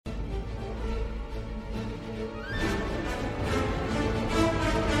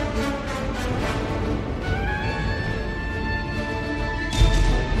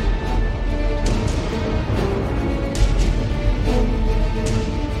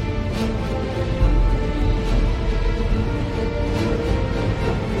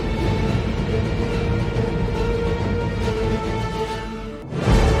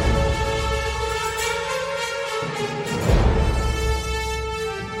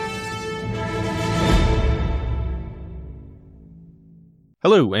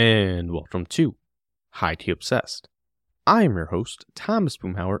Hello and welcome to High Tea Obsessed. I am your host, Thomas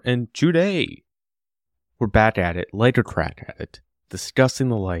Boomhauer, and today we're back at it, like a crack at it, discussing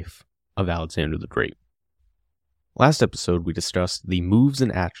the life of Alexander the Great. Last episode, we discussed the moves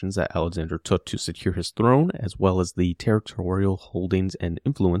and actions that Alexander took to secure his throne, as well as the territorial holdings and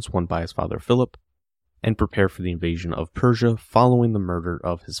influence won by his father Philip, and prepare for the invasion of Persia following the murder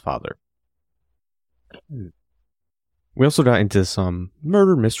of his father. We also got into some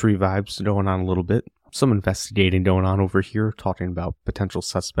murder mystery vibes going on a little bit, some investigating going on over here, talking about potential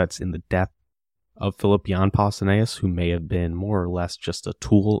suspects in the death of Philip beyond Pausanias, who may have been more or less just a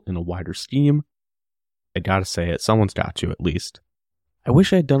tool in a wider scheme. I gotta say it, someone's got to at least. I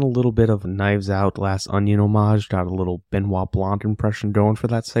wish I had done a little bit of Knives Out Glass Onion homage, got a little Benoit Blanc impression going for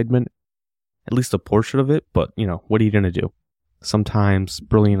that segment. At least a portion of it, but what are you gonna do? Sometimes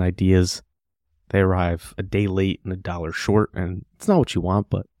brilliant ideas, they arrive a day late and $1 short, and it's not what you want,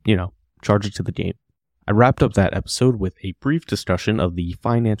 but, charge it to the game. I wrapped up that episode with a brief discussion of the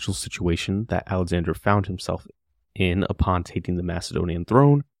financial situation that Alexander found himself in upon taking the Macedonian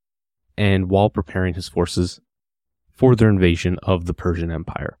throne, and while preparing his forces for their invasion of the Persian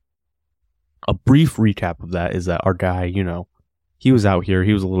Empire. A brief recap of that is that our guy, he was out here,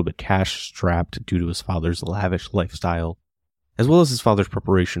 he was a little bit cash-strapped due to his father's lavish lifestyle, as well as his father's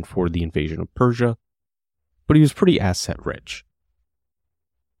preparation for the invasion of Persia, but he was pretty asset-rich.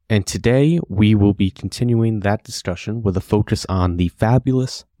 And today, we will be continuing that discussion with a focus on the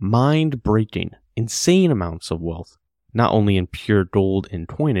fabulous, mind-breaking, insane amounts of wealth, not only in pure gold and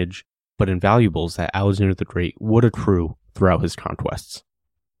coinage, but in valuables that Alexander the Great would accrue throughout his conquests.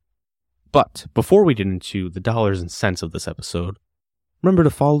 But before we get into the dollars and cents of this episode, remember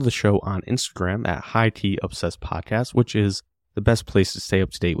to follow the show on Instagram at High Tea Obsessed Podcast, which is the best place to stay up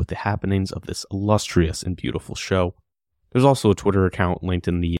to date with the happenings of this illustrious and beautiful show. There's also a Twitter account linked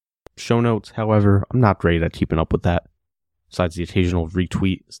in the show notes. However, I'm not great at keeping up with that, besides the occasional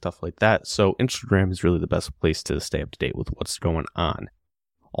retweet, stuff like that. So Instagram is really the best place to stay up to date with what's going on.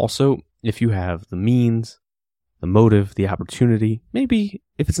 Also, if you have the means, the motive, the opportunity, maybe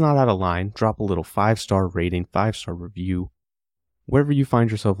if it's not out of line, drop a little 5-star rating, 5-star review, wherever you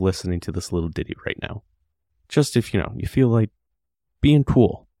find yourself listening to this little ditty right now. Just if, you feel like being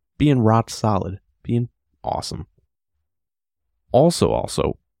cool, being rock solid, being awesome.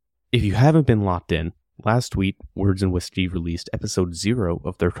 Also, if you haven't been locked in, last week, Words and Whiskey released episode 0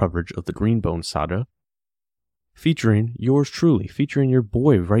 of their coverage of the Greenbone saga, featuring yours truly, featuring your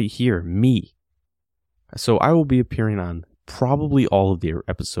boy right here, me. So I will be appearing on probably all of their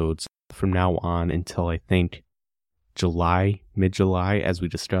episodes from now on until I think July, mid-July, as we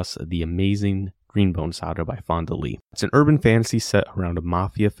discuss the amazing Greenbone saga by Fonda Lee. It's an urban fantasy set around a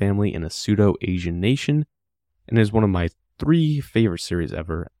mafia family in a pseudo-Asian nation, and is one of my 3 favorite series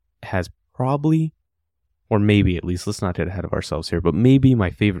ever. It has probably, or maybe at least, let's not get ahead of ourselves here, but maybe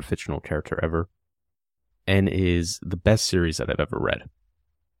my favorite fictional character ever, and is the best series that I've ever read.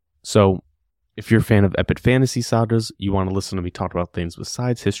 So, if you're a fan of epic fantasy sagas, you want to listen to me talk about things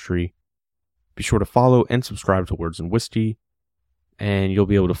besides history, be sure to follow and subscribe to Words and Whiskey, and you'll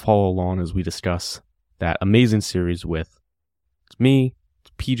be able to follow along as we discuss that amazing series with me,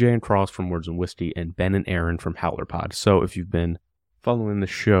 PJ and Cross from Words and Whiskey, and Ben and Aaron from Howler Pod. So if you've been following the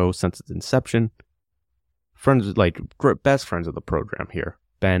show since its inception, friends, best friends of the program here.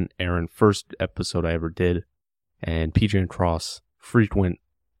 Ben, Aaron, first episode I ever did, and PJ and Cross, frequent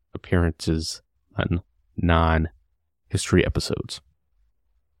appearances on non-history episodes.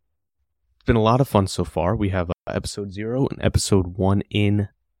 It's been a lot of fun so far. We have episode 0 and episode 1 in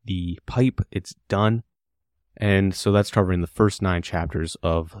the pipe. It's done. And so that's covering the first 9 chapters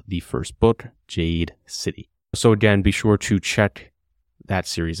of the first book, Jade City. So again, be sure to check that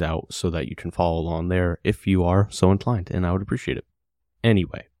series out so that you can follow along there if you are so inclined, and I would appreciate it.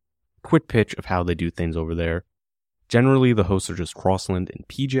 Anyway, quick pitch of how they do things over there. Generally, the hosts are just Crossland and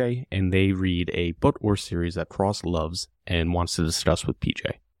PJ, and they read a book or series that Cross loves and wants to discuss with PJ.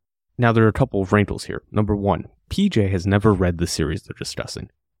 Now, there are a couple of wrinkles here. Number 1, PJ has never read the series they're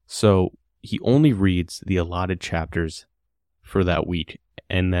discussing, so he only reads the allotted chapters for that week,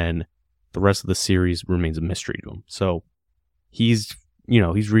 and then the rest of the series remains a mystery to him. So he's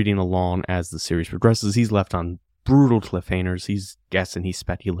reading along as the series progresses. He's left on brutal cliffhangers. He's guessing, he's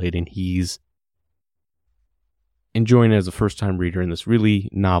speculating, he's enjoying it as a first-time reader in this really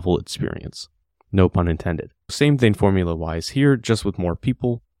novel experience. No pun intended. Same thing formula-wise here, just with more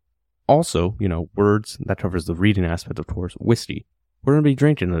people. Also, Words, that covers the reading aspect, of course. Whiskey. We're going to be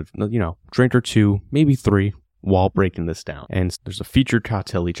drinking a drink or 2, maybe 3, while breaking this down. And there's a featured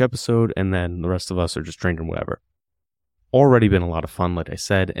cocktail each episode, and then the rest of us are just drinking whatever. already been a lot of fun, like I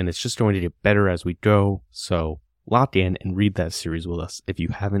said, and it's just going to get better as we go, so lock in and read that series with us if you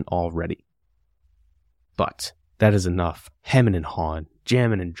haven't already. But that is enough hemming and hawing,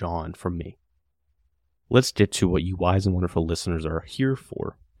 jamming and jawing from me. Let's get to what you wise and wonderful listeners are here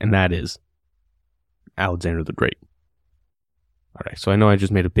for, and that is Alexander the Great. Alright, so I know I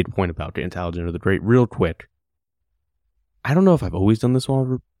just made a big point about getting to Alexander the Great real quick. I don't know if I've always done this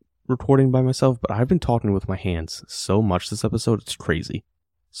while recording by myself, but I've been talking with my hands so much this episode, it's crazy.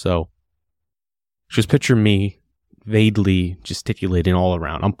 So, just picture me vaguely gesticulating all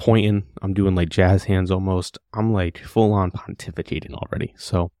around. I'm pointing, I'm doing like jazz hands almost. I'm like full on pontificating already.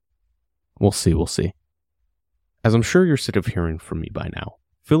 So, we'll see. As I'm sure you're sick of hearing from me by now,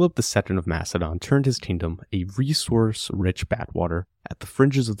 Philip II of Macedon turned his kingdom, a resource-rich backwater at the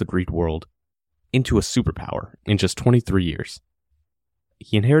fringes of the Greek world, into a superpower in just 23 years.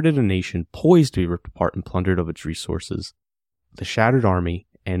 He inherited a nation poised to be ripped apart and plundered of its resources, with a shattered army,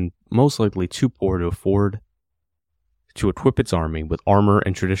 and most likely too poor to afford to equip its army with armor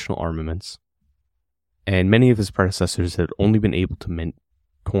and traditional armaments, and many of his predecessors had only been able to mint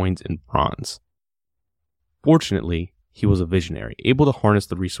coins in bronze. Fortunately, he was a visionary, able to harness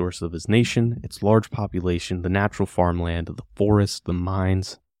the resources of his nation, its large population, the natural farmland, the forests, the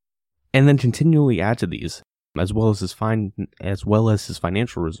mines, and then continually add to these, as well as his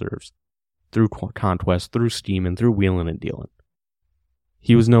financial reserves, through conquest, through scheme, and through wheeling and dealing.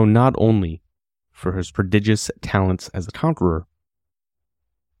 He was known not only for his prodigious talents as a conqueror,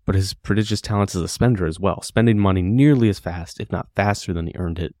 but his prodigious talents as a spender as well, spending money nearly as fast, if not faster than he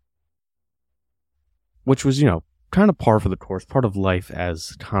earned it. Which was, kind of par for the course, part of life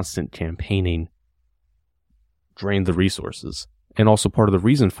as constant campaigning drained the resources. And also part of the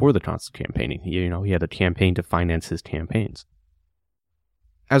reason for the constant campaigning. He had a campaign to finance his campaigns.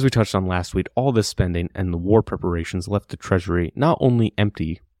 As we touched on last week, all this spending and the war preparations left the treasury not only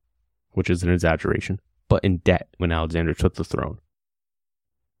empty, which is an exaggeration, but in debt when Alexander took the throne.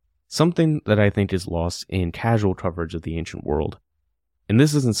 Something that I think is lost in casual coverage of the ancient world. And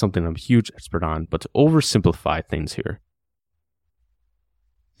this isn't something I'm a huge expert on, but to oversimplify things here.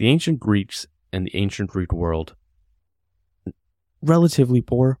 The ancient Greeks and the ancient Greek world, relatively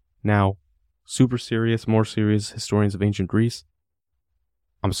poor. Now, super serious, more serious historians of ancient Greece.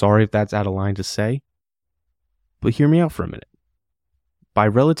 I'm sorry if that's out of line to say, but hear me out for a minute. By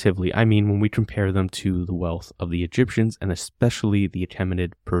relatively, I mean when we compare them to the wealth of the Egyptians and especially the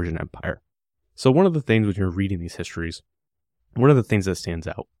Achaemenid Persian Empire. So one of the things when you're reading these histories, one of the things that stands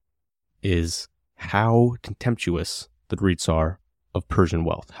out is how contemptuous the Greeks are of Persian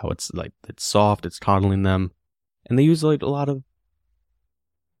wealth. How it's soft, it's coddling them, and they use a lot of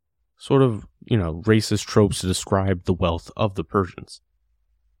sort of, racist tropes to describe the wealth of the Persians.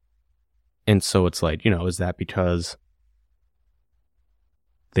 And so it's is that because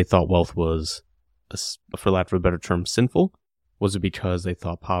they thought wealth was, for lack of a better term, sinful? Was it because they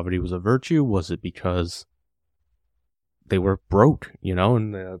thought poverty was a virtue? Was it because they were broke,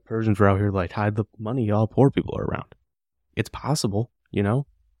 and the Persians were out here hide the money, all poor people are around? It's possible,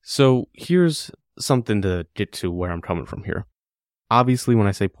 So here's something to get to where I'm coming from here. Obviously, when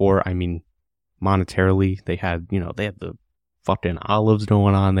I say poor, I mean monetarily. They had the fucking olives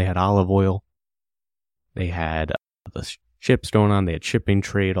going on. They had olive oil. They had the ships going on. They had shipping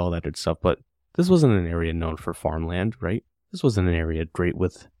trade, all that good stuff. But this wasn't an area known for farmland, right? This wasn't an area great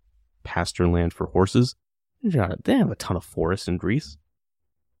with pasture land for horses. They have a ton of forests in Greece.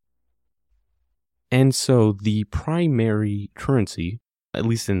 And so the primary currency, at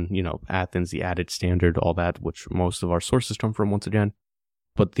least in, Athens, the added standard, all that, which most of our sources come from once again.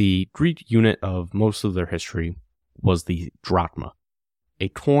 But the Greek unit of most of their history was the drachma, a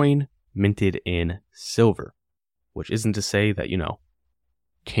coin minted in silver, which isn't to say that,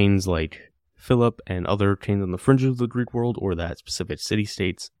 kings like Philip and other kings on the fringes of the Greek world or that specific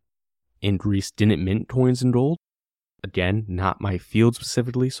city-states in Greece didn't mint coins in gold. Again, not my field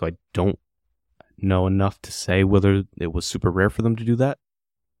specifically, so I don't know enough to say whether it was super rare for them to do that.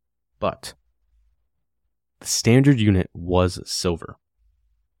 But the standard unit was silver.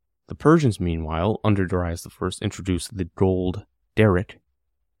 The Persians, meanwhile, under Darius I, introduced the gold daric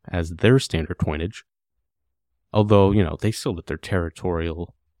as their standard coinage. Although, they still had their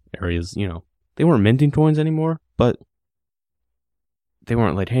territorial areas, they weren't minting coins anymore, but they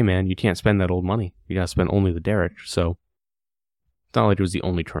weren't like, hey man, you can't spend that old money. You gotta spend only the daric. So it's not like it was the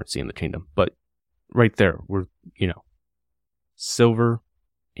only currency in the kingdom, but right there, we're, silver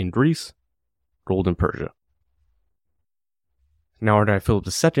in Greece, gold in Persia. Now, our guy Philip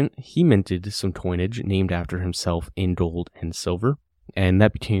II, he minted some coinage named after himself in gold and silver, and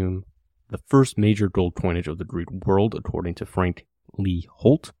that became the first major gold coinage of the Greek world, according to Frank Lee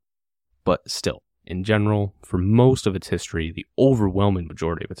Holt. But still, in general, for most of its history, the overwhelming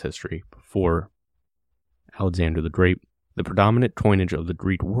majority of its history before Alexander the Great, the predominant coinage of the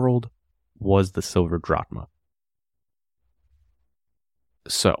Greek world was the silver drachma.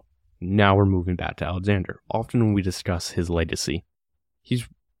 So, now we're moving back to Alexander. Often when we discuss his legacy, he's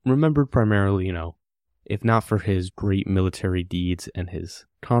remembered primarily, if not for his great military deeds and his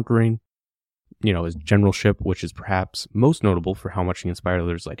conquering, his generalship, which is perhaps most notable for how much he inspired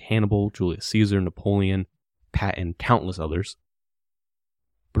others like Hannibal, Julius Caesar, Napoleon, and countless others.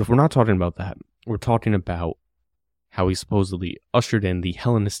 But if we're not talking about that, we're talking about how he supposedly ushered in the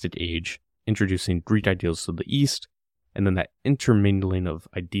Hellenistic age, introducing Greek ideals to the East, and then that intermingling of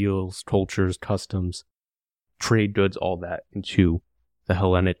ideals, cultures, customs, trade goods, all that into the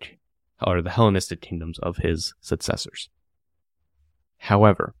Hellenistic kingdoms of his successors.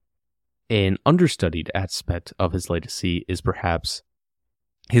 However, an understudied aspect of his legacy is perhaps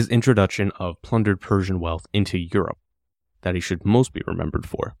his introduction of plundered Persian wealth into Europe that he should most be remembered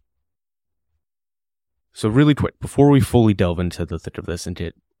for. So really quick, before we fully delve into the thick of this and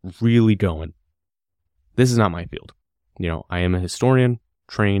get really going, this is not my field. I am a historian,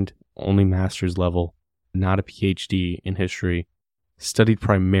 trained, only master's level, not a PhD in history, studied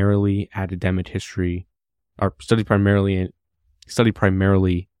primarily academic history, or studied primarily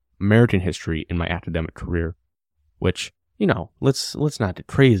American history in my academic career, which, let's not get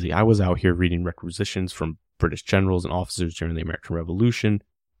crazy. I was out here reading requisitions from British generals and officers during the American Revolution,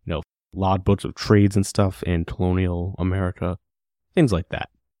 logbooks of trades and stuff in colonial America, things like that.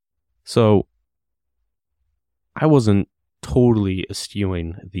 So, I wasn't totally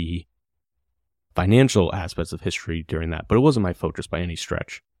eschewing the financial aspects of history during that, but it wasn't my focus by any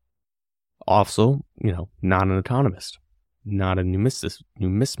stretch. Also, not an economist, not a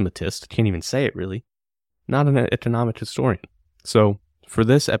numismatist, can't even say it really, not an economic historian. So, for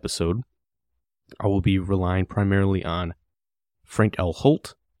this episode, I will be relying primarily on Frank L.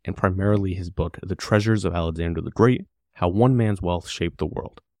 Holt, and primarily his book, The Treasures of Alexander the Great, How One Man's Wealth Shaped the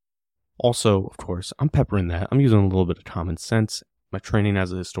World. Also, of course, I'm peppering that. I'm using a little bit of common sense, my training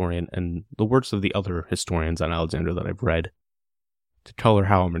as a historian, and the works of the other historians on Alexander that I've read to color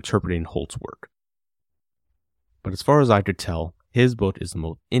how I'm interpreting Holt's work. But as far as I could tell, his book is the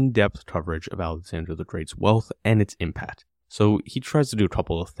most in-depth coverage of Alexander the Great's wealth and its impact. So he tries to do a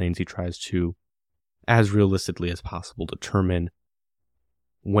couple of things. He tries to, as realistically as possible, determine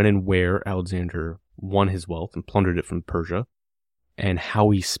when and where Alexander won his wealth and plundered it from Persia, and how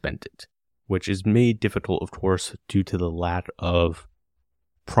he spent it, which is made difficult, of course, due to the lack of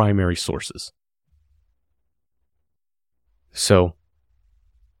primary sources. So,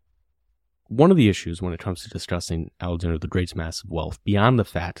 one of the issues when it comes to discussing Alexander the Great's massive wealth, beyond the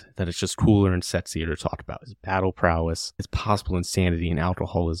fact that it's just cooler and sexier to talk about, his battle prowess, his possible insanity and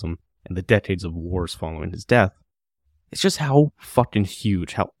alcoholism, and the decades of wars following his death, it's just how fucking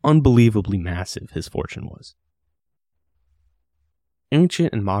huge, how unbelievably massive his fortune was.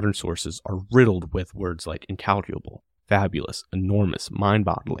 Ancient and modern sources are riddled with words like incalculable, fabulous, enormous,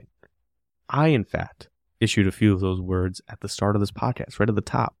 mind-boggling. I, in fact, issued a few of those words at the start of this podcast, right at the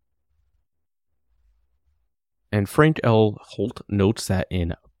top. And Frank L. Holt notes that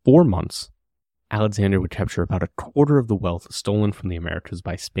in 4 months, Alexander would capture about a quarter of the wealth stolen from the Americas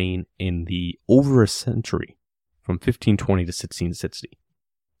by Spain in the over a century, from 1520 to 1660.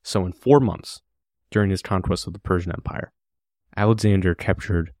 So in 4 months, during his conquest of the Persian Empire, Alexander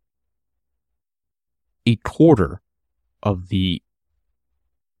captured a quarter of the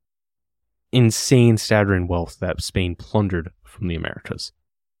insane, staggering wealth that Spain plundered from the Americas.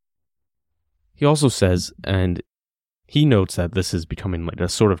 He also says, and he notes that this is becoming like a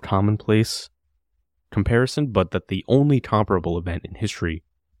sort of commonplace comparison, but that the only comparable event in history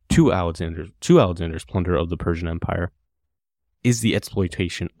to Alexander's plunder of the Persian Empire is the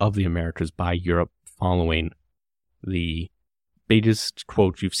exploitation of the Americas by Europe following the biggest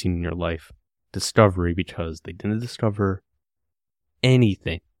quote you've seen in your life, discovery, because they didn't discover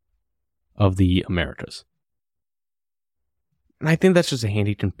anything of the Americas. And I think that's just a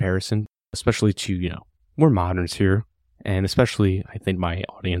handy comparison, especially to, we're moderns here, and especially, I think my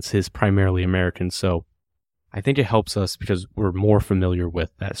audience is primarily American, so I think it helps us because we're more familiar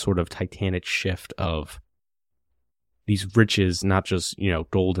with that sort of titanic shift of these riches, not just,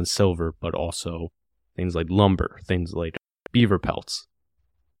 gold and silver, but also things like lumber, things like beaver pelts,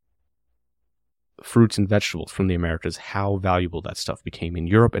 fruits and vegetables from the Americas, how valuable that stuff became in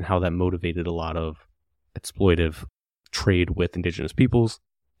Europe and how that motivated a lot of exploitive trade with indigenous peoples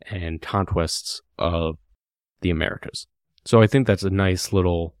and conquests of the Americas. So I think that's a nice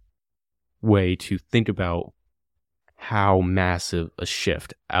little way to think about how massive a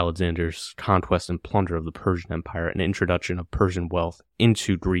shift Alexander's conquest and plunder of the Persian Empire and introduction of Persian wealth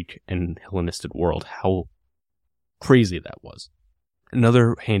into Greek and Hellenistic world, how crazy that was.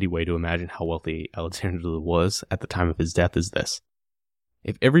 Another handy way to imagine how wealthy Alexander was at the time of his death is this.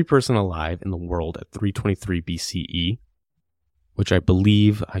 If every person alive in the world at 323 BCE, which I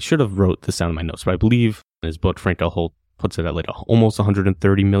believe, I should have wrote this down in my notes, but I believe in his book, Frank Del Holt puts it at like almost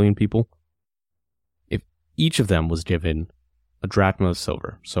 130 million people. If each of them was given a drachma of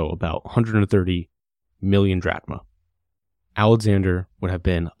silver, so about 130 million drachma, Alexander would have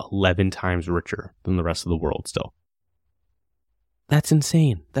been 11 times richer than the rest of the world still. That's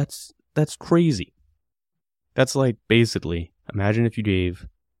insane. That's crazy. That's like basically, imagine if you gave,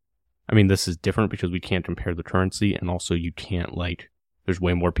 I mean, this is different because we can't compare the currency, and also you can't, like, there's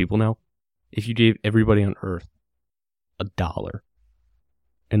way more people now. If you gave everybody on Earth $1,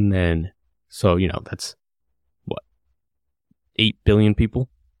 and then, so, that's, what, 8 billion people?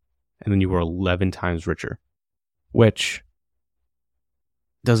 And then you were 11 times richer, which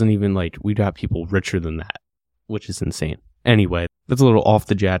doesn't even, like, we got people richer than that, which is insane. Anyway, that's a little off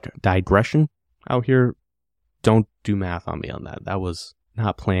the jet digression out here. Don't do math on me on that. That was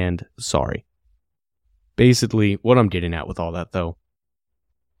not planned. Sorry. Basically, what I'm getting at with all that, though,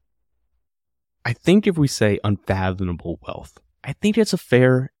 I think if we say unfathomable wealth, I think it's a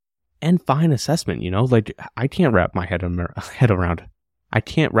fair and fine assessment, Like, I can't wrap my head around. I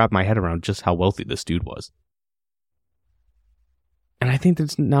can't wrap my head around just how wealthy this dude was. And I think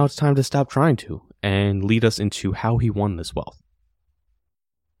that now it's time to stop trying to and lead us into how he won this wealth.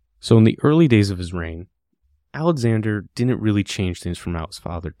 So in the early days of his reign, Alexander didn't really change things from how his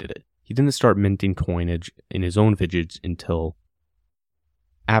father did it. He didn't start minting coinage in his own vintage until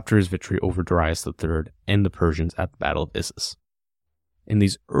after his victory over Darius III and the Persians at the Battle of Issus. In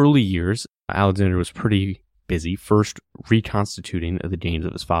these early years, Alexander was pretty busy, first reconstituting the gains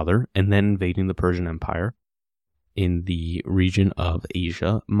of his father and then invading the Persian Empire in the region of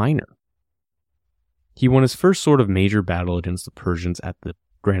Asia Minor. He won his first sort of major battle against the Persians at the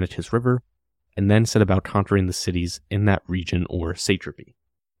Granitas River, and then set about conquering the cities in that region or satrapy.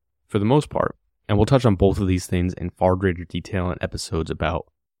 For the most part, and we'll touch on both of these things in far greater detail in episodes about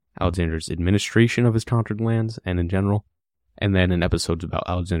Alexander's administration of his conquered lands and in general, and then in episodes about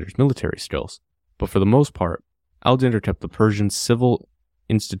Alexander's military skills. But for the most part, Alexander kept the Persian civil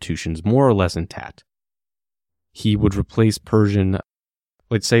institutions more or less intact. He would replace Persian,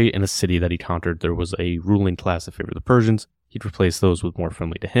 let's say in a city that he conquered, there was a ruling class that favored the Persians. He'd replace those with more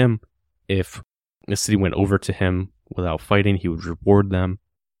friendly to him. If the city went over to him without fighting, he would reward them.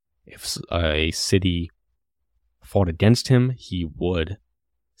 If a city fought against him, he would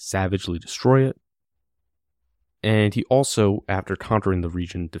savagely destroy it. And he also, after conquering the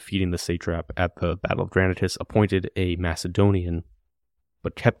region, defeating the satrap at the Battle of Granitas, appointed a Macedonian,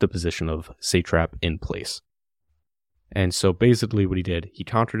 but kept the position of satrap in place. And so basically what he did, he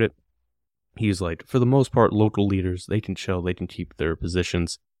conquered it. He was like, for the most part, local leaders, they can chill, they can keep their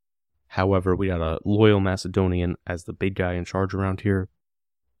positions. However, we got a loyal Macedonian as the big guy in charge around here.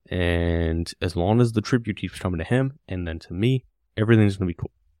 And as long as the tribute keeps coming to him and then to me, everything's going to be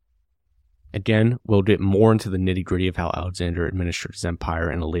cool. Again, we'll get more into the nitty-gritty of how Alexander administered his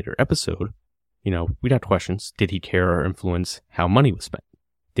empire in a later episode. We got questions. Did he care or influence how money was spent?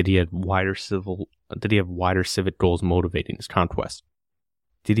 Did he have wider civic goals motivating his conquest?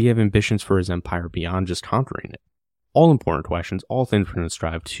 Did he have ambitions for his empire beyond just conquering it? All important questions, all things we're going to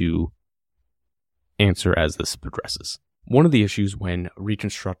strive to answer as this progresses. One of the issues when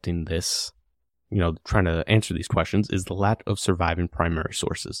reconstructing this, trying to answer these questions, is the lack of surviving primary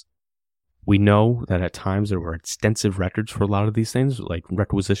sources. We know that at times there were extensive records for a lot of these things, like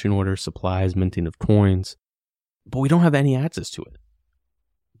requisition orders, supplies, minting of coins, but we don't have any access to it.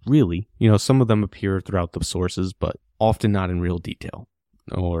 Really, some of them appear throughout the sources, but often not in real detail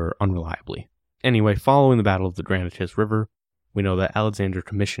or unreliably. Anyway, following the Battle of the Granitas River, we know that Alexander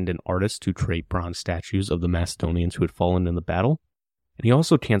commissioned an artist to create bronze statues of the Macedonians who had fallen in the battle, and he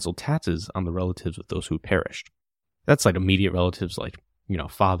also canceled taxes on the relatives of those who perished. That's like immediate relatives, like,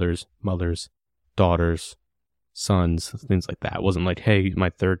 fathers, mothers, daughters, sons, things like that. It wasn't like, hey, my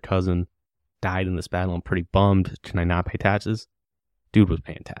third cousin died in this battle, I'm pretty bummed, can I not pay taxes? Dude was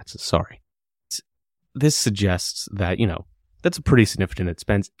paying taxes, sorry. This suggests that, that's a pretty significant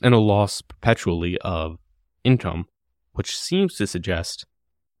expense and a loss perpetually of income, which seems to suggest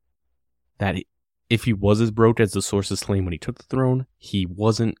that if he was as broke as the sources claim when he took the throne, he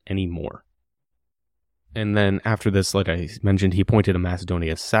wasn't anymore. And then after this, like I mentioned, he appointed a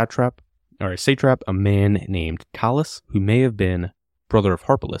Macedonian satrap, a man named Callas, who may have been brother of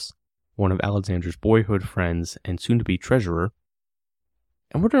Harpalus, one of Alexander's boyhood friends and soon-to-be treasurer.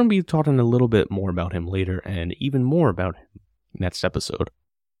 And we're going to be talking a little bit more about him later and even more about him next episode.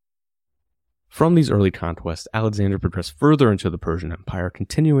 From these early conquests, Alexander progressed further into the Persian Empire,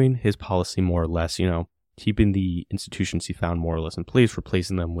 continuing his policy more or less, keeping the institutions he found more or less in place,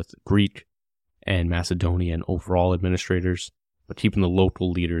 replacing them with Greek and Macedonian overall administrators, but keeping the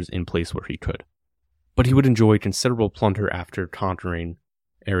local leaders in place where he could. But he would enjoy considerable plunder after conquering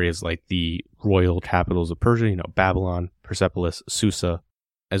areas like the royal capitals of Persia, Babylon, Persepolis, Susa,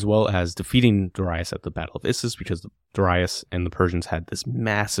 as well as defeating Darius at the Battle of Issus, because Darius and the Persians had this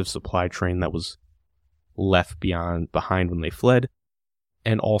massive supply train that was left behind when they fled,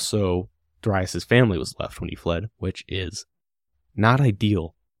 and also Darius' family was left when he fled, which is not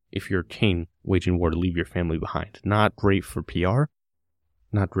ideal if you're a king waging war to leave your family behind. Not great for PR,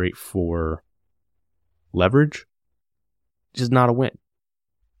 not great for leverage, just not a win.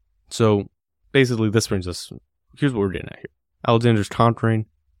 So basically this brings us, here's what we're getting at here. Alexander's conquering.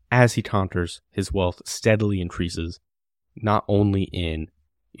 As he conquers, his wealth steadily increases, not only in,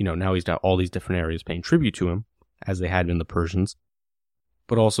 now he's got all these different areas paying tribute to him, as they had been the Persians,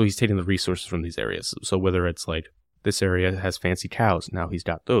 but also he's taking the resources from these areas. So whether it's like, this area has fancy cows, now he's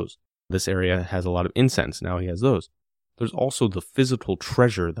got those. This area has a lot of incense, now he has those. There's also the physical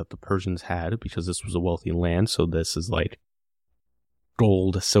treasure that the Persians had, because this was a wealthy land, so this is like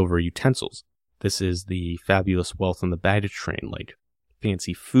gold, silver utensils. This is the fabulous wealth in the baggage train, like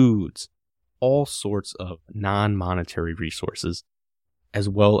fancy foods, all sorts of non-monetary resources, as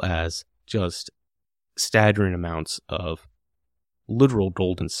well as just staggering amounts of literal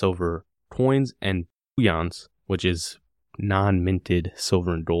gold and silver coins and bullions, which is non-minted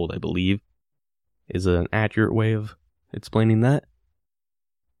silver and gold, I believe, is an accurate way of explaining that.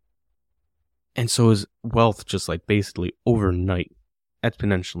 And so his wealth just basically overnight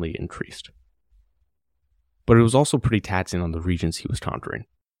exponentially increased. But it was also pretty taxing on the regions he was conquering,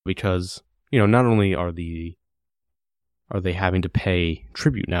 because, not only are they having to pay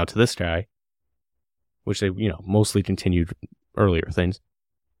tribute now to this guy, which they, mostly continued earlier things,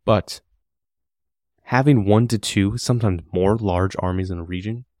 but having 1 to 2, sometimes more large armies in a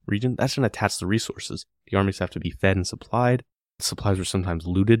region, that's going to tax the resources. The armies have to be fed and supplied. Supplies were sometimes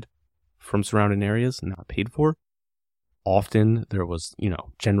looted from surrounding areas and not paid for. Often there was,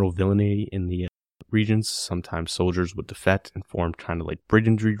 general villainy in the regions. Sometimes soldiers would defect and form kind of like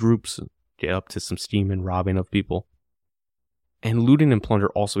brigandry groups, get up to some steam and robbing of people. And looting and plunder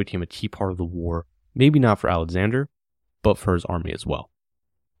also became a key part of the war, maybe not for Alexander, but for his army as well.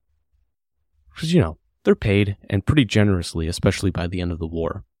 Because, they're paid, and pretty generously, especially by the end of the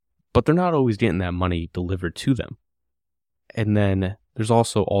war, but they're not always getting that money delivered to them. And then there's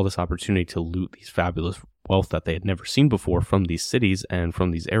also all this opportunity to loot these fabulous wealth that they had never seen before from these cities and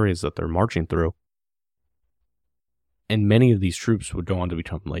from these areas that they're marching through. And many of these troops would go on to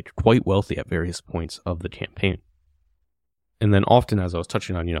become quite wealthy at various points of the campaign. And then often, as I was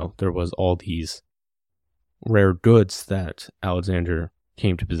touching on, there was all these rare goods that Alexander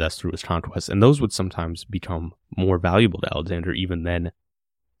came to possess through his conquests, and those would sometimes become more valuable to Alexander even than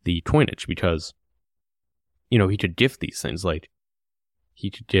the coinage, because, he could gift these things. He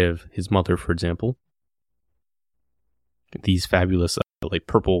could give his mother, for example, these fabulous,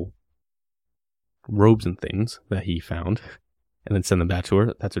 purple robes and things that he found, and then send them back to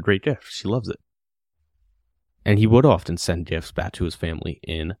her. That's a great gift. She loves it. And he would often send gifts back to his family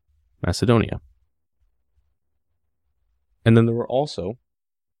in Macedonia. And then there were also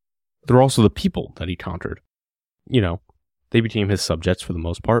the people that he conquered. They became his subjects for the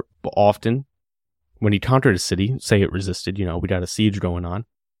most part, but often when he conquered a city, say it resisted, we got a siege going on,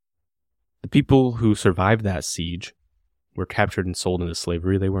 the people who survived that siege were captured and sold into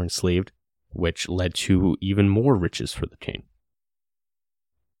slavery. They were enslaved, which led to even more riches for the king.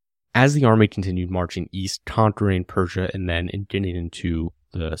 As the army continued marching east, conquering Persia, and then getting into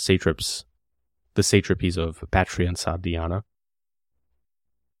the satrapies of Bactria and Sogdiana,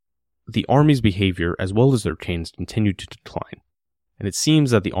 the army's behavior, as well as their kings, continued to decline. And it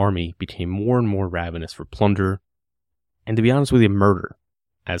seems that the army became more and more ravenous for plunder, and to be honest with you, murder,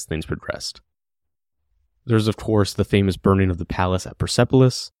 as things progressed. There's, of course, the famous burning of the palace at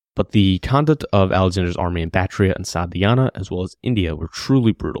Persepolis, but the conduct of Alexander's army in Bactria and Sogdiana, as well as India, were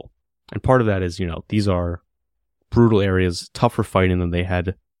truly brutal. And part of that is, these are brutal areas, tougher fighting than they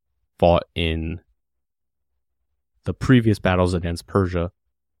had fought in the previous battles against Persia.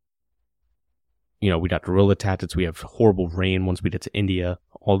 We got guerrilla tactics, we have horrible rain once we get to India.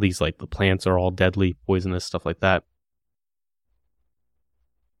 All these, the plants are all deadly, poisonous, stuff like that.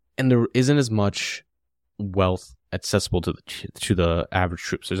 And there isn't as much wealth accessible to the average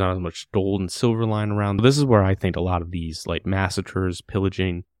troops. There's not as much gold and silver lying around. This is where I think a lot of these like massacres,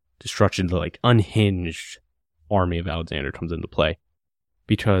 pillaging, destruction, the like unhinged army of Alexander comes into play,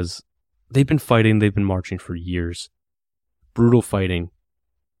 because they've been fighting, they've been marching for years, brutal fighting.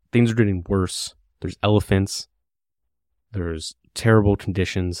 Things are getting worse. There's elephants. There's terrible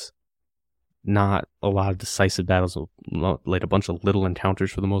conditions. Not a lot of decisive battles, like a bunch of little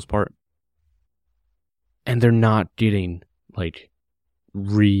encounters for the most part. And they're not getting they're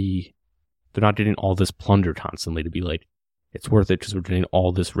not getting all this plunder constantly to be like, it's worth it because we're getting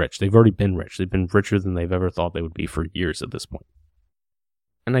all this rich. They've already been rich. They've been richer than they've ever thought they would be for years at this point.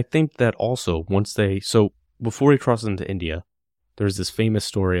 And I think that also before he crosses into India, there's this famous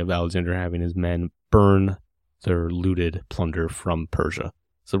story of Alexander having his men burn their looted plunder from Persia.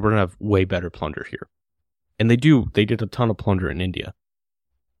 So we're going to have way better plunder here. And they did a ton of plunder in India.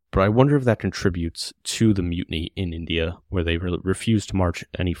 But I wonder if that contributes to the mutiny in India, where they refuse to march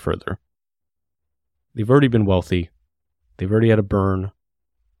any further. They've already been wealthy. They've already had to burn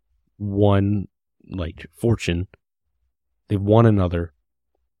one, fortune. They've won another.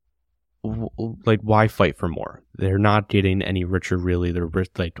 Why fight for more? They're not getting any richer, really. They're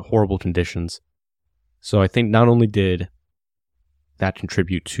horrible conditions. So I think not only did that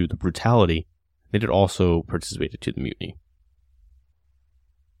contribute to the brutality, they did also participate to the mutiny.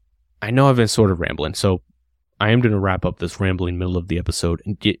 I know I've been sort of rambling, so I am going to wrap up this rambling middle of the episode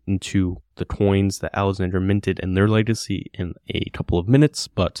and get into the coins that Alexander minted and their legacy in a couple of minutes,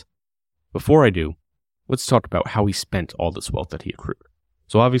 but before I do, let's talk about how he spent all this wealth that he accrued.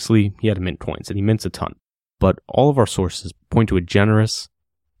 So obviously, he had to mint coins, and he mints a ton, but all of our sources point to a generous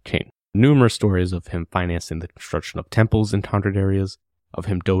king. Numerous stories of him financing the construction of temples in conquered areas, of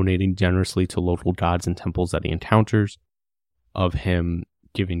him donating generously to local gods and temples that he encounters, of him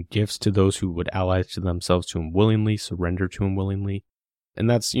giving gifts to those who would ally to themselves to him willingly, surrender to him willingly. And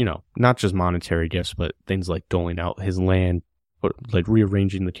that's, not just monetary gifts, but things like doling out his land,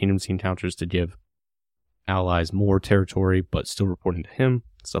 rearranging the kingdoms he encounters to give allies more territory, but still reporting to him,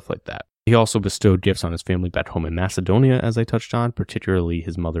 stuff like that. He also bestowed gifts on his family back home in Macedonia, as I touched on, particularly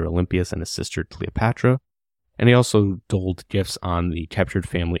his mother Olympias and his sister Cleopatra. And he also doled gifts on the captured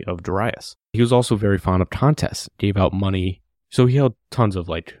family of Darius. He was also very fond of contests, gave out money. So he held tons of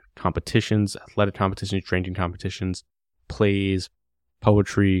competitions, athletic competitions, training competitions, plays,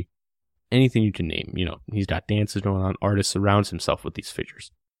 poetry, anything you can name. He's got dances going on, artists, surrounds himself with these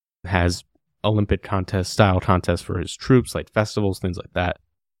figures. Has Olympic style contests for his troops, like festivals, things like that.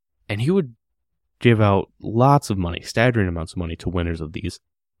 And he would give out lots of money, staggering amounts of money to winners of these.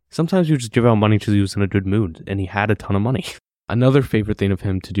 Sometimes he would just give out money because he was in a good mood, and he had a ton of money. Another favorite thing of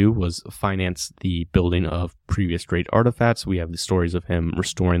him to do was finance the building of previous great artifacts. We have the stories of him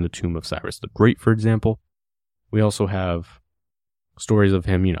restoring the tomb of Cyrus the Great, for example. We also have stories of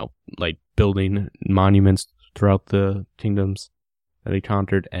him, building monuments throughout the kingdoms that he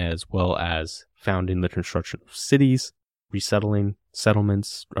conquered, as well as founding the construction of cities, creating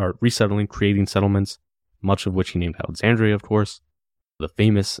settlements, much of which he named Alexandria, of course. The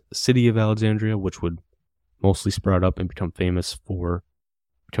famous city of Alexandria, which would mostly sprout up and become famous for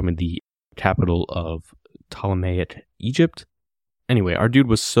becoming the capital of Ptolemaic Egypt. Anyway, our dude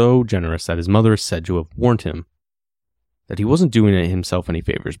was so generous that his mother is said to have warned him that he wasn't doing himself any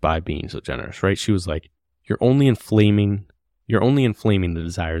favors by being so generous, right? She was like, you're only inflaming the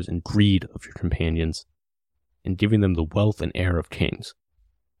desires and greed of your companions and giving them the wealth and heir of kings.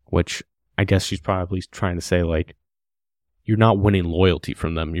 Which I guess she's probably trying to say, you're not winning loyalty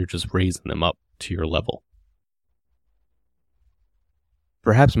from them, you're just raising them up to your level.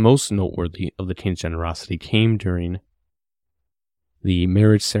 Perhaps most noteworthy of the king's generosity came during the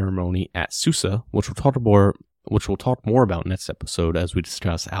marriage ceremony at Susa, which we'll talk more about next episode as we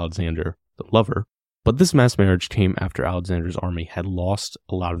discuss Alexander the Lover. But this mass marriage came after Alexander's army had lost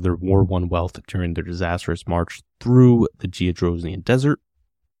a lot of their war-won wealth during their disastrous march through the Giadrosian desert,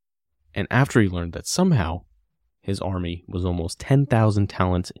 and after he learned that somehow his army was almost 10,000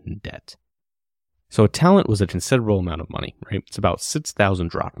 talents in debt. So a talent was a considerable amount of money, right? It's about 6,000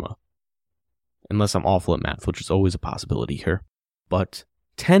 drachma. Unless I'm awful at math, which is always a possibility here. But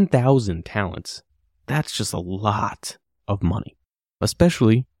 10,000 talents, that's just a lot of money.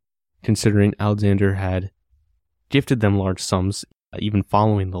 Especially considering Alexander had gifted them large sums, even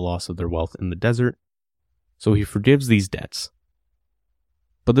following the loss of their wealth in the desert. So he forgives these debts.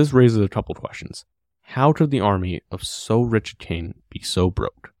 But this raises a couple questions. How could the army of so rich a king be so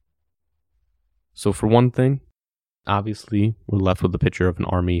broke? So for one thing, obviously, we're left with the picture of an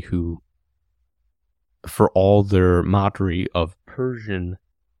army who, for all their mockery of Persian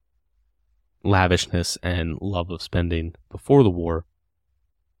lavishness and love of spending before the war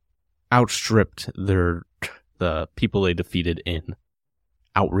outstripped the people they defeated in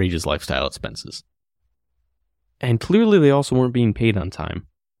outrageous lifestyle expenses. And clearly they also weren't being paid on time,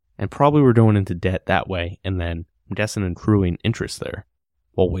 and probably were going into debt that way, and then I'm guessing accruing interest there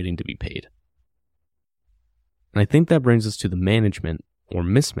while waiting to be paid. And I think that brings us to the management or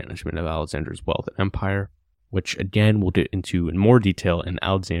mismanagement of Alexander's wealth and empire, which again we'll get into in more detail in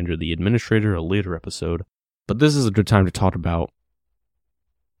Alexander the Administrator, a later episode. But this is a good time to talk about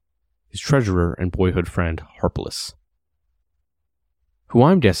his treasurer and boyhood friend Harpalus, who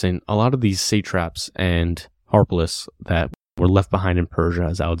I'm guessing a lot of these satraps and Harpalus that were left behind in Persia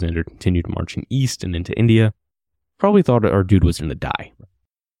as Alexander continued marching east and into India probably thought our dude was going to die.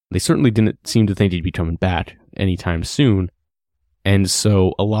 They certainly didn't seem to think he'd be coming back anytime soon, and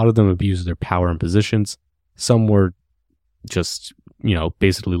so a lot of them abused their power and positions. Some were just,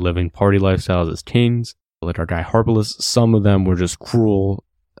 basically living party lifestyles as kings, like our guy Harpalus. Some of them were just cruel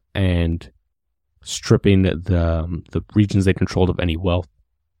and stripping the regions they controlled of any wealth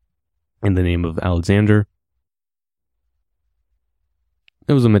in the name of Alexander.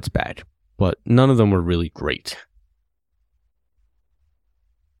 It was a mixed bag, but none of them were really great.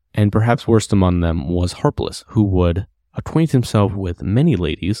 And perhaps worst among them was Harpalus, who would acquaint himself with many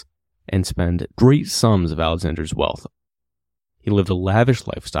ladies and spend great sums of Alexander's wealth. He lived a lavish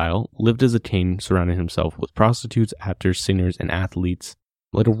lifestyle, lived as a king, surrounding himself with prostitutes, actors, singers, and athletes,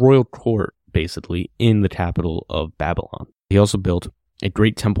 like a royal court, basically, in the capital of Babylon. He also built a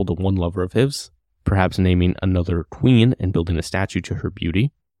great temple to one lover of his, perhaps naming another queen and building a statue to her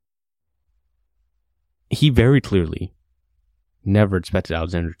beauty. He very clearly never expected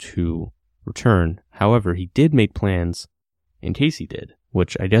Alexander to return. However, he did make plans in case he did,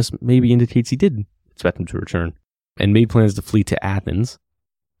 which I guess maybe indicates he did expect him to return, and made plans to flee to Athens,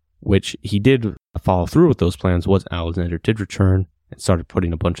 which he did follow through with those plans once Alexander did return and started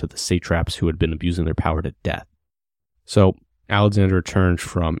putting a bunch of the satraps who had been abusing their power to death. So Alexander returns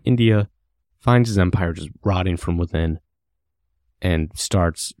from India, finds his empire just rotting from within, and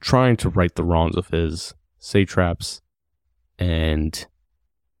starts trying to right the wrongs of his satraps and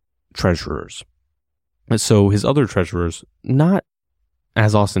treasurers. And so his other treasurers, not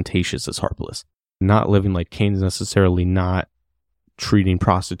as ostentatious as Harpalus, not living like kings necessarily, not treating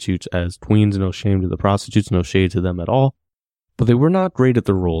prostitutes as queens, no shame to the prostitutes, no shade to them at all, but they were not great at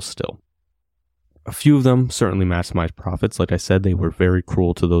their roles still. A few of them certainly maximized profits. Like I said, they were very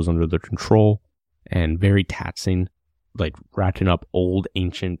cruel to those under their control and very taxing, like ratcheting up old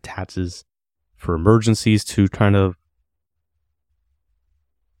ancient taxes for emergencies to kind of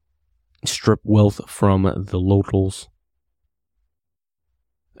strip wealth from the locals.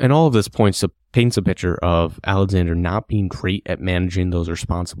 And all of this paints a picture of Alexander not being great at managing those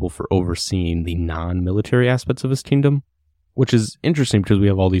responsible for overseeing the non-military aspects of his kingdom, which is interesting because we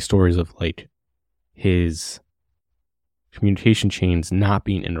have all these stories of like his communication chains not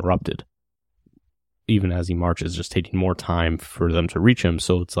being interrupted, even as he marches, just taking more time for them to reach him.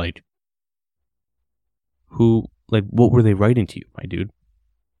 So it's like, what were they writing to you, my dude?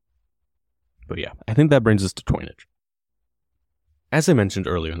 But yeah, I think that brings us to coinage. As I mentioned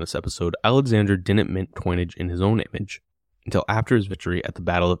earlier in this episode, Alexander didn't mint coinage in his own image until after his victory at the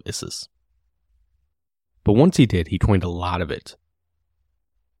Battle of Issus. But once he did, he coined a lot of it.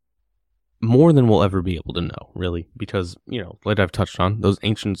 More than we'll ever be able to know, really, because, like I've touched on, those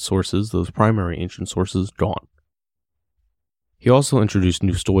ancient sources, those primary ancient sources, gone. He also introduced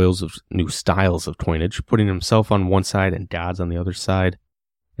new styles of coinage, putting himself on one side and gods on the other side,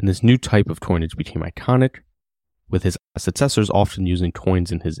 and this new type of coinage became iconic, with his successors often using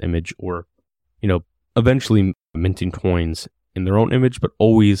coins in his image or, eventually minting coins in their own image, but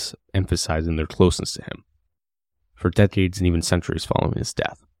always emphasizing their closeness to him for decades and even centuries following his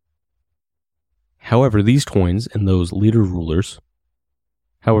death. However, these coins that the later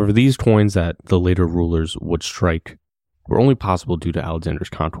rulers would strike were only possible due to Alexander's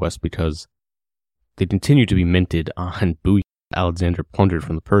conquest because they continued to be minted on bullion Alexander plundered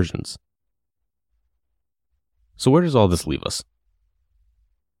from the Persians. So where does all this leave us?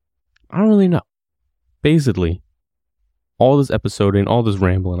 I don't really know. Basically, all this episoding, all this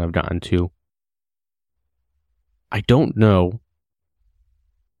rambling I've gotten to, I don't know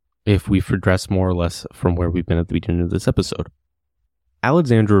if we've progressed more or less from where we've been at the beginning of this episode.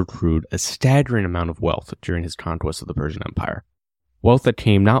 Alexander accrued a staggering amount of wealth during his conquest of the Persian Empire. Wealth that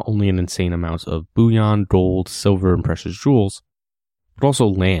came not only in insane amounts of bullion, gold, silver, and precious jewels, but also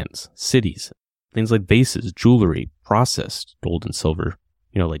lands, cities, things like vases, jewelry, processed gold and silver,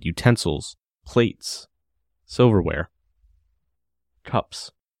 like utensils, plates, silverware,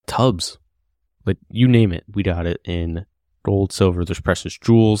 cups, tubs, Like, you name it, we got it in gold, silver, there's precious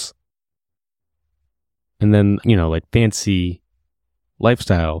jewels. And then, like fancy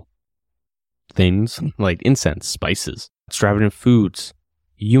lifestyle things like incense, spices, extravagant foods,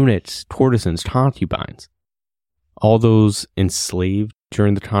 eunuchs, courtesans, concubines. All those enslaved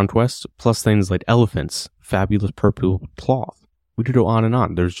during the conquest, plus things like elephants, fabulous purple cloth. We could go on and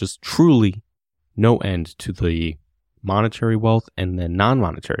on. There's just truly no end to the monetary wealth and the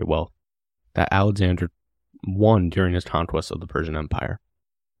non-monetary wealth that Alexander won during his conquest of the Persian Empire.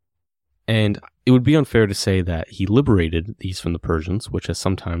 And it would be unfair to say that he liberated these from the Persians, which is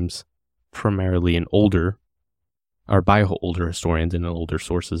sometimes primarily by older historians and older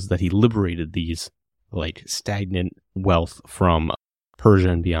sources, that he liberated these like stagnant wealth from Persia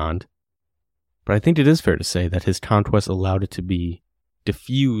and beyond. But I think it is fair to say that his conquest allowed it to be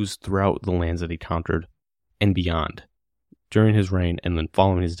diffused throughout the lands that he conquered and beyond during his reign, and then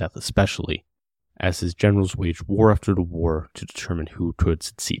following his death especially, as his generals waged war after the war to determine who could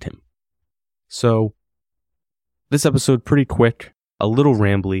succeed him. So, this episode pretty quick, a little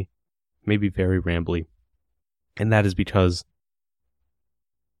rambly, maybe very rambly, and that is because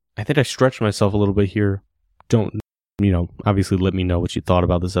I think I stretched myself a little bit here. Don't, obviously let me know what you thought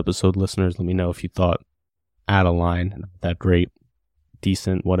about this episode, listeners. Let me know if you thought out of line, not that great,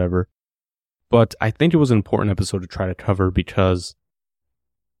 decent, whatever. But I think it was an important episode to try to cover because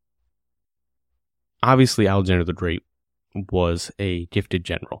obviously Alexander the Great was a gifted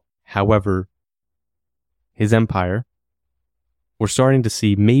general. However, his empire, we're starting to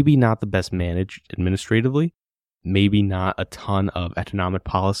see maybe not the best managed administratively, maybe not a ton of economic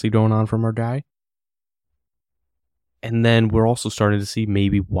policy going on from our guy. And then we're also starting to see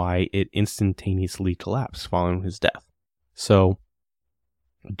maybe why it instantaneously collapsed following his death. So,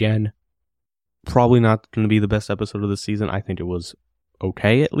 again, probably not going to be the best episode of the season. I think it was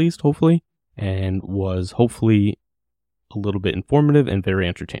okay, at least, hopefully, and was hopefully a little bit informative and very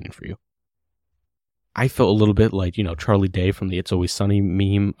entertaining for you. I felt a little bit like, Charlie Day from the It's Always Sunny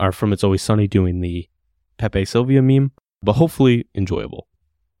meme, or from It's Always Sunny doing the Pepe Sylvia meme, but hopefully enjoyable.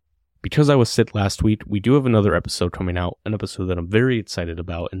 Because I was sick last week, we do have another episode coming out, an episode that I'm very excited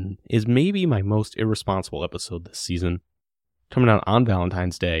about, and is maybe my most irresponsible episode this season. Coming out on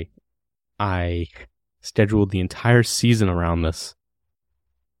Valentine's Day. I scheduled the entire season around this,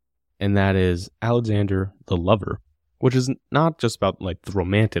 and that is Alexander the Lover, which is not just about like the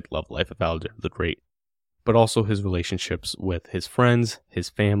romantic love life of Alexander the Great, but also his relationships with his friends,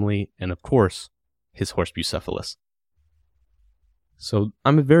 his family, and of course, his horse Bucephalus. So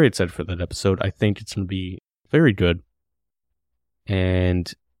I'm very excited for that episode. I think it's going to be very good.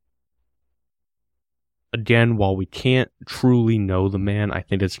 And again, while we can't truly know the man, I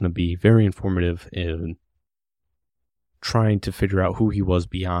think it's going to be very informative in trying to figure out who he was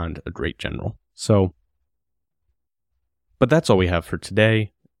beyond a great general. So, but that's all we have for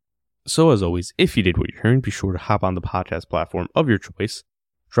today. So as always, if you did what you're hearing, be sure to hop on the podcast platform of your choice,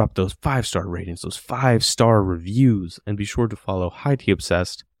 drop those 5-star ratings, those 5-star reviews, and be sure to follow High Tea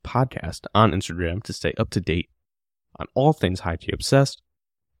Obsessed podcast on Instagram to stay up to date on all things High Tea Obsessed,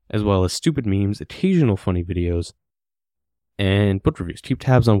 as well as stupid memes, occasional funny videos, and book reviews. Keep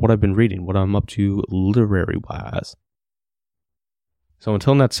tabs on what I've been reading, what I'm up to literary-wise. So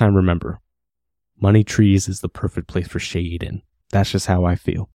until next time, remember, Money Trees is the perfect place for shade, and that's just how I feel.